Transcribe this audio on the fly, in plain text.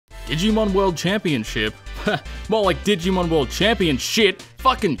Digimon World Championship? More like Digimon World Champion shit.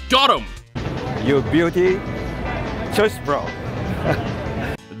 Fucking got him! You beauty, choice bro.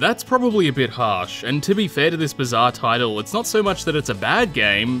 That's probably a bit harsh, and to be fair to this bizarre title, it's not so much that it's a bad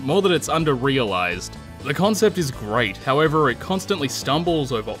game, more that it's under-realized. The concept is great, however it constantly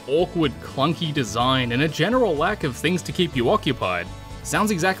stumbles over awkward, clunky design and a general lack of things to keep you occupied.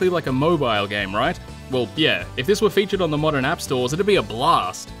 Sounds exactly like a mobile game, right? Well, yeah, if this were featured on the modern app stores, it'd be a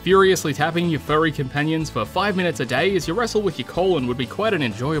blast. Furiously tapping your furry companions for 5 minutes a day as you wrestle with your colon would be quite an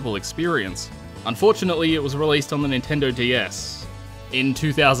enjoyable experience. Unfortunately, it was released on the Nintendo DS in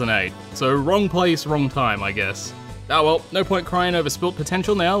 2008, so wrong place, wrong time, I guess. Oh well, no point crying over spilt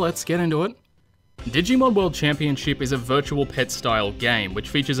potential now, let's get into it. Digimon World Championship is a virtual pet-style game, which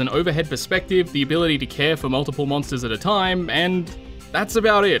features an overhead perspective, the ability to care for multiple monsters at a time, and that's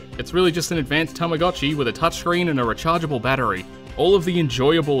about it. It's really just an advanced Tamagotchi with a touchscreen and a rechargeable battery. All of the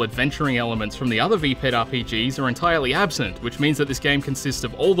enjoyable adventuring elements from the other VPET RPGs are entirely absent, which means that this game consists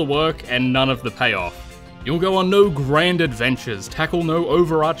of all the work and none of the payoff. You'll go on no grand adventures, tackle no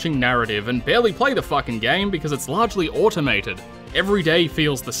overarching narrative, and barely play the fucking game because it's largely automated. Every day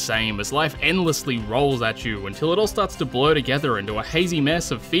feels the same as life endlessly rolls at you until it all starts to blur together into a hazy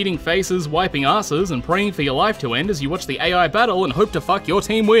mess of feeding faces, wiping asses, and praying for your life to end as you watch the AI battle and hope to fuck your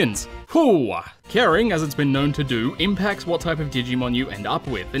team wins. Whew! Caring, as it's been known to do, impacts what type of Digimon you end up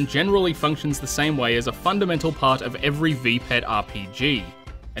with, and generally functions the same way as a fundamental part of every VPET RPG.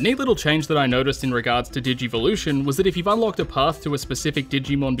 A neat little change that I noticed in regards to Digivolution was that if you've unlocked a path to a specific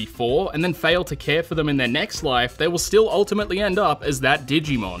Digimon before, and then fail to care for them in their next life, they will still ultimately end up as that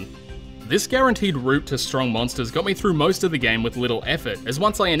Digimon. This guaranteed route to strong monsters got me through most of the game with little effort, as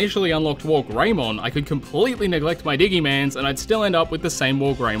once I initially unlocked War Greymon, I could completely neglect my Digimans and I'd still end up with the same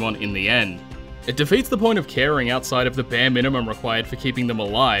War Greymon in the end. It defeats the point of caring outside of the bare minimum required for keeping them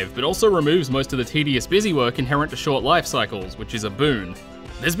alive, but also removes most of the tedious busywork inherent to short life cycles, which is a boon.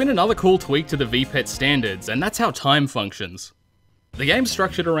 There's been another cool tweak to the VPET standards, and that's how time functions. The game's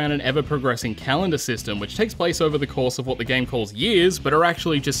structured around an ever-progressing calendar system which takes place over the course of what the game calls years, but are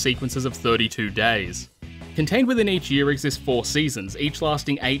actually just sequences of 32 days. Contained within each year exist 4 seasons, each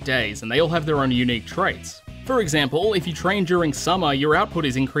lasting 8 days, and they all have their own unique traits. For example, if you train during summer, your output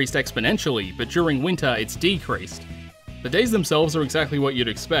is increased exponentially, but during winter, it's decreased. The days themselves are exactly what you'd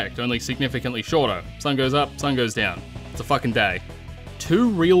expect, only significantly shorter. Sun goes up, sun goes down. It's a fucking day. 2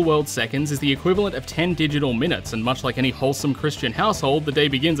 real-world seconds is the equivalent of 10 digital minutes, and much like any wholesome Christian household, the day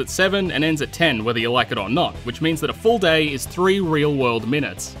begins at 7 and ends at 10 whether you like it or not, which means that a full day is 3 real-world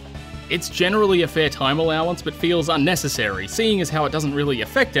minutes. It's generally a fair time allowance, but feels unnecessary, seeing as how it doesn't really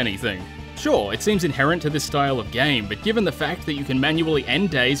affect anything. Sure, it seems inherent to this style of game, but given the fact that you can manually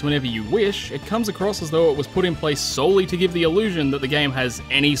end days whenever you wish, it comes across as though it was put in place solely to give the illusion that the game has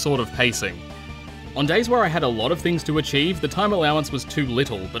any sort of pacing. On days where I had a lot of things to achieve, the time allowance was too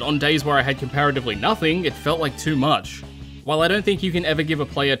little, but on days where I had comparatively nothing, it felt like too much. While I don't think you can ever give a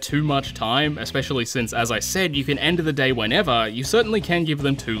player too much time, especially since, as I said, you can end the day whenever, you certainly can give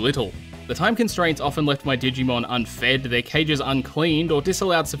them too little. The time constraints often left my Digimon unfed, their cages uncleaned, or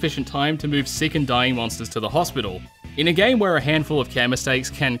disallowed sufficient time to move sick and dying monsters to the hospital. In a game where a handful of care mistakes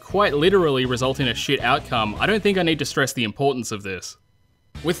can quite literally result in a shit outcome, I don't think I need to stress the importance of this.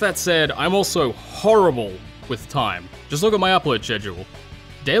 With that said, I'm also horrible with time. Just look at my upload schedule.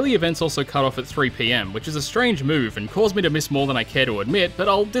 Daily events also cut off at 3 PM, which is a strange move and caused me to miss more than I care to admit, but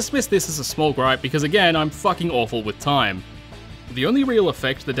I'll dismiss this as a small gripe because again, I'm fucking awful with time. The only real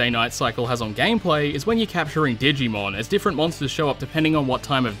effect the day-night cycle has on gameplay is when you're capturing Digimon, as different monsters show up depending on what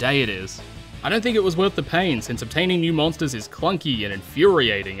time of day it is. I don't think it was worth the pain, since obtaining new monsters is clunky and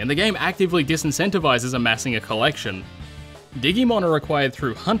infuriating, and the game actively disincentivizes amassing a collection. Digimon are acquired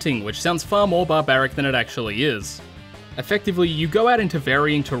through hunting, which sounds far more barbaric than it actually is. Effectively, you go out into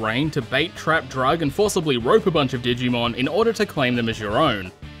varying terrain to bait, trap, drug, and forcibly rope a bunch of Digimon in order to claim them as your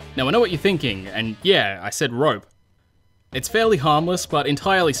own. Now I know what you're thinking, and yeah, I said rope. It's fairly harmless, but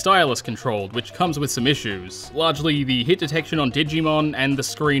entirely stylus controlled, which comes with some issues, largely the hit detection on Digimon and the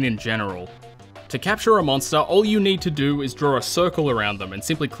screen in general. To capture a monster, all you need to do is draw a circle around them and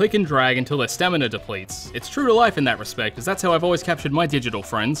simply click and drag until their stamina depletes. It's true to life in that respect, as that's how I've always captured my digital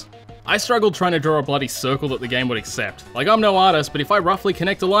friends. I struggled trying to draw a bloody circle that the game would accept. Like, I'm no artist, but if I roughly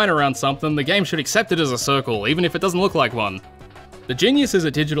connect a line around something, the game should accept it as a circle, even if it doesn't look like one. The geniuses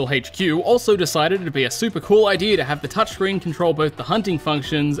at Digital HQ also decided it'd be a super cool idea to have the touchscreen control both the hunting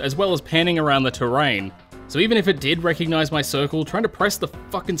functions as well as panning around the terrain. So even if it did recognize my circle, trying to press the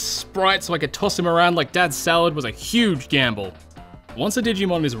fucking sprite so I could toss him around like dad's salad was a huge gamble. Once a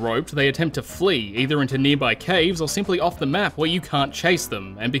Digimon is roped, they attempt to flee, either into nearby caves or simply off the map where you can't chase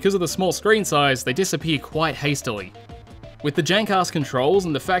them, and because of the small screen size, they disappear quite hastily. With the jank-ass controls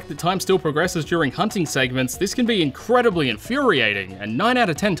and the fact that time still progresses during hunting segments, this can be incredibly infuriating, and 9 out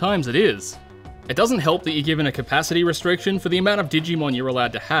of 10 times it is. It doesn't help that you're given a capacity restriction for the amount of Digimon you're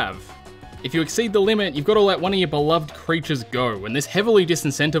allowed to have. If you exceed the limit, you've got to let one of your beloved creatures go, and this heavily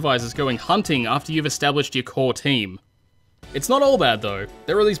disincentivizes going hunting after you've established your core team. It's not all bad though.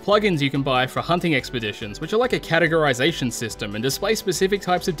 There are these plugins you can buy for hunting expeditions, which are like a categorization system and display specific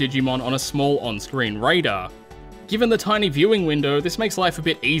types of Digimon on a small on-screen radar. Given the tiny viewing window, this makes life a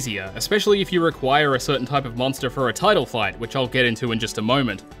bit easier, especially if you require a certain type of monster for a title fight, which I'll get into in just a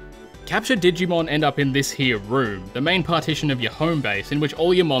moment. Captured Digimon end up in this here room, the main partition of your home base in which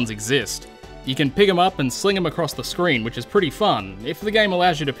all your mons exist. You can pick them up and sling them across the screen, which is pretty fun, if the game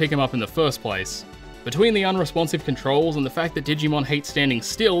allows you to pick them up in the first place. Between the unresponsive controls and the fact that Digimon hate standing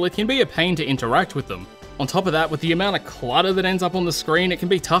still, it can be a pain to interact with them. On top of that, with the amount of clutter that ends up on the screen, it can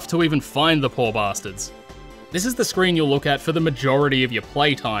be tough to even find the poor bastards. This is the screen you'll look at for the majority of your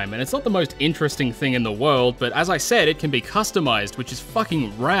playtime, and it's not the most interesting thing in the world, but as I said, it can be customized, which is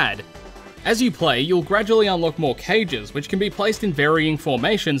fucking rad. As you play, you'll gradually unlock more cages, which can be placed in varying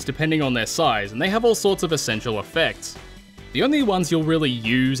formations depending on their size, and they have all sorts of essential effects. The only ones you'll really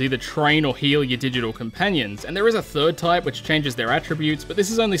use either train or heal your digital companions, and there is a third type which changes their attributes, but this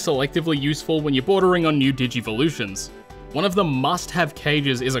is only selectively useful when you're bordering on new Digivolutions. One of the must-have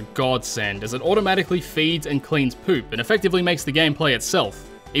cages is a godsend, as it automatically feeds and cleans poop, and effectively makes the gameplay itself,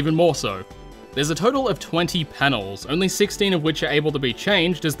 even more so. There's a total of 20 panels, only 16 of which are able to be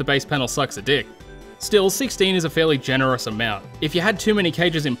changed as the base panel sucks a dick. Still, 16 is a fairly generous amount. If you had too many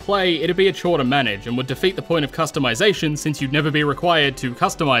cages in play, it'd be a chore to manage, and would defeat the point of customization since you'd never be required to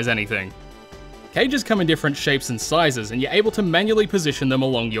customize anything. Cages come in different shapes and sizes, and you're able to manually position them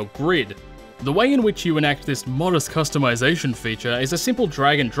along your grid. The way in which you enact this modest customization feature is a simple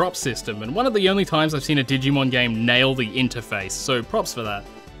drag and drop system, and one of the only times I've seen a Digimon game nail the interface, so props for that.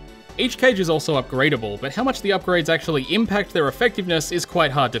 Each cage is also upgradable, but how much the upgrades actually impact their effectiveness is quite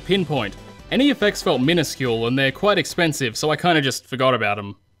hard to pinpoint. Any effects felt minuscule, and they're quite expensive, so I kinda just forgot about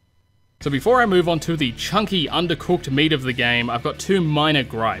them. So before I move on to the chunky, undercooked meat of the game, I've got two minor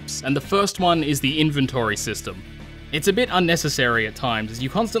gripes, and the first one is the inventory system. It's a bit unnecessary at times, as you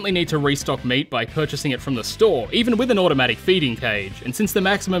constantly need to restock meat by purchasing it from the store, even with an automatic feeding cage, and since the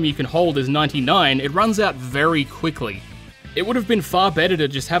maximum you can hold is 99, it runs out very quickly. It would have been far better to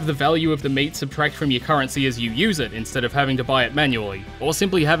just have the value of the meat subtract from your currency as you use it, instead of having to buy it manually, or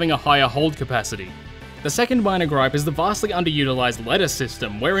simply having a higher hold capacity. The second minor gripe is the vastly underutilized letter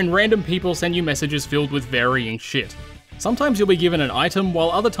system, wherein random people send you messages filled with varying shit. Sometimes you'll be given an item,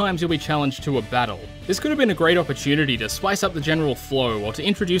 while other times you'll be challenged to a battle. This could have been a great opportunity to spice up the general flow, or to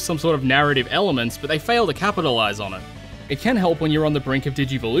introduce some sort of narrative elements, but they fail to capitalize on it. It can help when you're on the brink of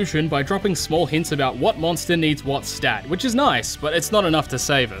Digivolution by dropping small hints about what monster needs what stat, which is nice, but it's not enough to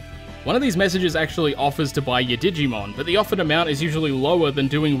save it. One of these messages actually offers to buy your Digimon, but the offered amount is usually lower than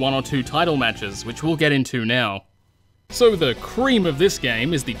doing 1 or 2 title matches, which we'll get into now. So the cream of this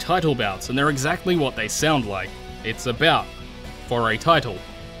game is the title bouts, and they're exactly what they sound like. It's a bout for a title.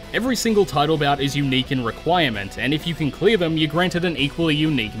 Every single title bout is unique in requirement, and if you can clear them, you're granted an equally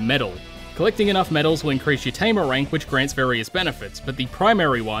unique medal. Collecting enough medals will increase your tamer rank, which grants various benefits, but the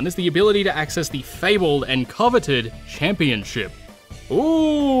primary one is the ability to access the fabled and coveted championship.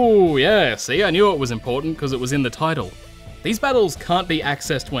 Ooh, yeah, see, I knew it was important because it was in the title. These battles can't be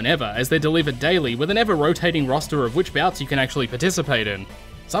accessed whenever, as they're delivered daily with an ever-rotating roster of which bouts you can actually participate in.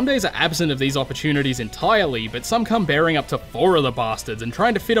 Some days are absent of these opportunities entirely, but some come bearing up to 4 of the bastards, and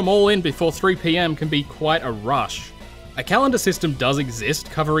trying to fit them all in before 3 PM can be quite a rush. A calendar system does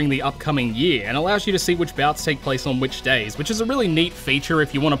exist covering the upcoming year, and allows you to see which bouts take place on which days, which is a really neat feature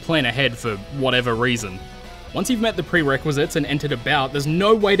if you want to plan ahead for whatever reason. Once you've met the prerequisites and entered a bout, there's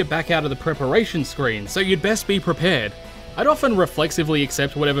no way to back out of the preparation screen, so you'd best be prepared. I'd often reflexively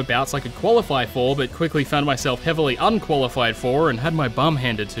accept whatever bouts I could qualify for, but quickly found myself heavily unqualified for and had my bum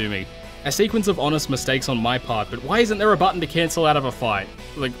handed to me. A sequence of honest mistakes on my part, but why isn't there a button to cancel out of a fight?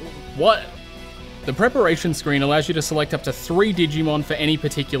 Like, what? The preparation screen allows you to select up to 3 Digimon for any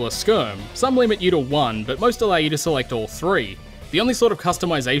particular skirm. Some limit you to 1, but most allow you to select all 3. The only sort of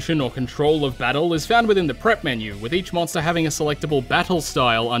customization or control of battle is found within the prep menu, with each monster having a selectable battle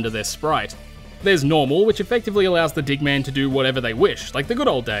style under their sprite. There's normal, which effectively allows the Digman to do whatever they wish, like the good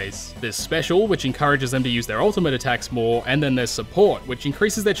old days. There's special, which encourages them to use their ultimate attacks more, and then there's support, which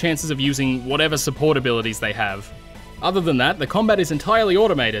increases their chances of using whatever support abilities they have. Other than that, the combat is entirely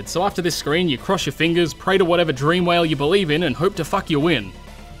automated, so after this screen you cross your fingers, pray to whatever dream whale you believe in, and hope to fuck you win.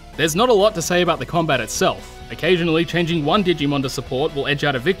 There's not a lot to say about the combat itself. Occasionally changing one Digimon to support will edge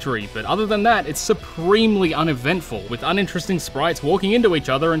out a victory, but other than that, it's supremely uneventful, with uninteresting sprites walking into each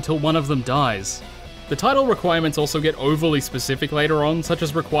other until one of them dies. The title requirements also get overly specific later on, such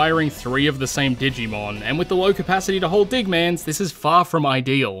as requiring 3 of the same Digimon, and with the low capacity to hold Digmans, this is far from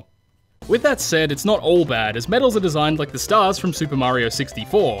ideal. With that said, it's not all bad, as medals are designed like the stars from Super Mario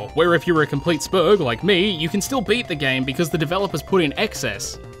 64, where if you're a complete spurg like me, you can still beat the game because the developers put in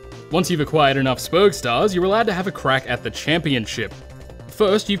excess. Once you've acquired enough spurg stars, you're allowed to have a crack at the championship.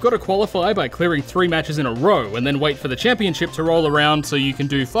 First, you've got to qualify by clearing 3 matches in a row, and then wait for the championship to roll around so you can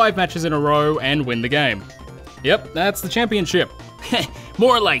do 5 matches in a row and win the game. Yep, that's the championship.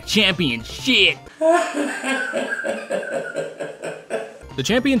 More like champion shit. The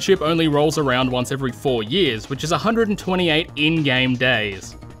championship only rolls around once every 4 years, which is 128 in-game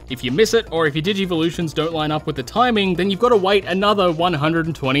days. If you miss it, or if your Digivolutions don't line up with the timing, then you've got to wait another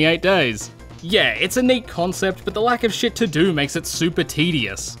 128 days. Yeah, it's a neat concept, but the lack of shit to do makes it super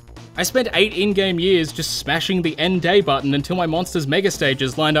tedious. I spent 8 in-game years just smashing the end day button until my Monsters Mega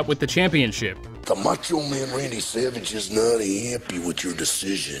Stages lined up with the championship. The Macho Man Randy Savage is not happy with your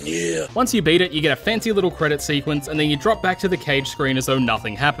decision, yeah. Once you beat it, you get a fancy little credit sequence, and then you drop back to the cage screen as though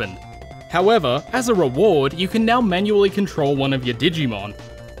nothing happened. However, as a reward, you can now manually control one of your Digimon.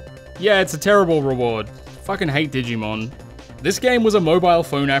 Yeah, it's a terrible reward. Fucking hate Digimon. This game was a mobile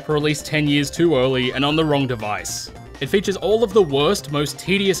phone app released 10 years too early and on the wrong device. It features all of the worst, most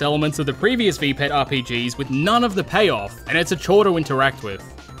tedious elements of the previous VPET RPGs with none of the payoff, and it's a chore to interact with.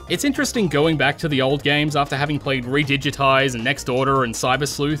 It's interesting going back to the old games after having played Redigitize and Next Order and Cyber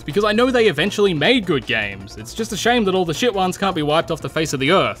Sleuth, because I know they eventually made good games. It's just a shame that all the shit ones can't be wiped off the face of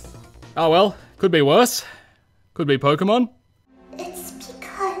the earth. Oh well, could be worse. Could be Pokemon.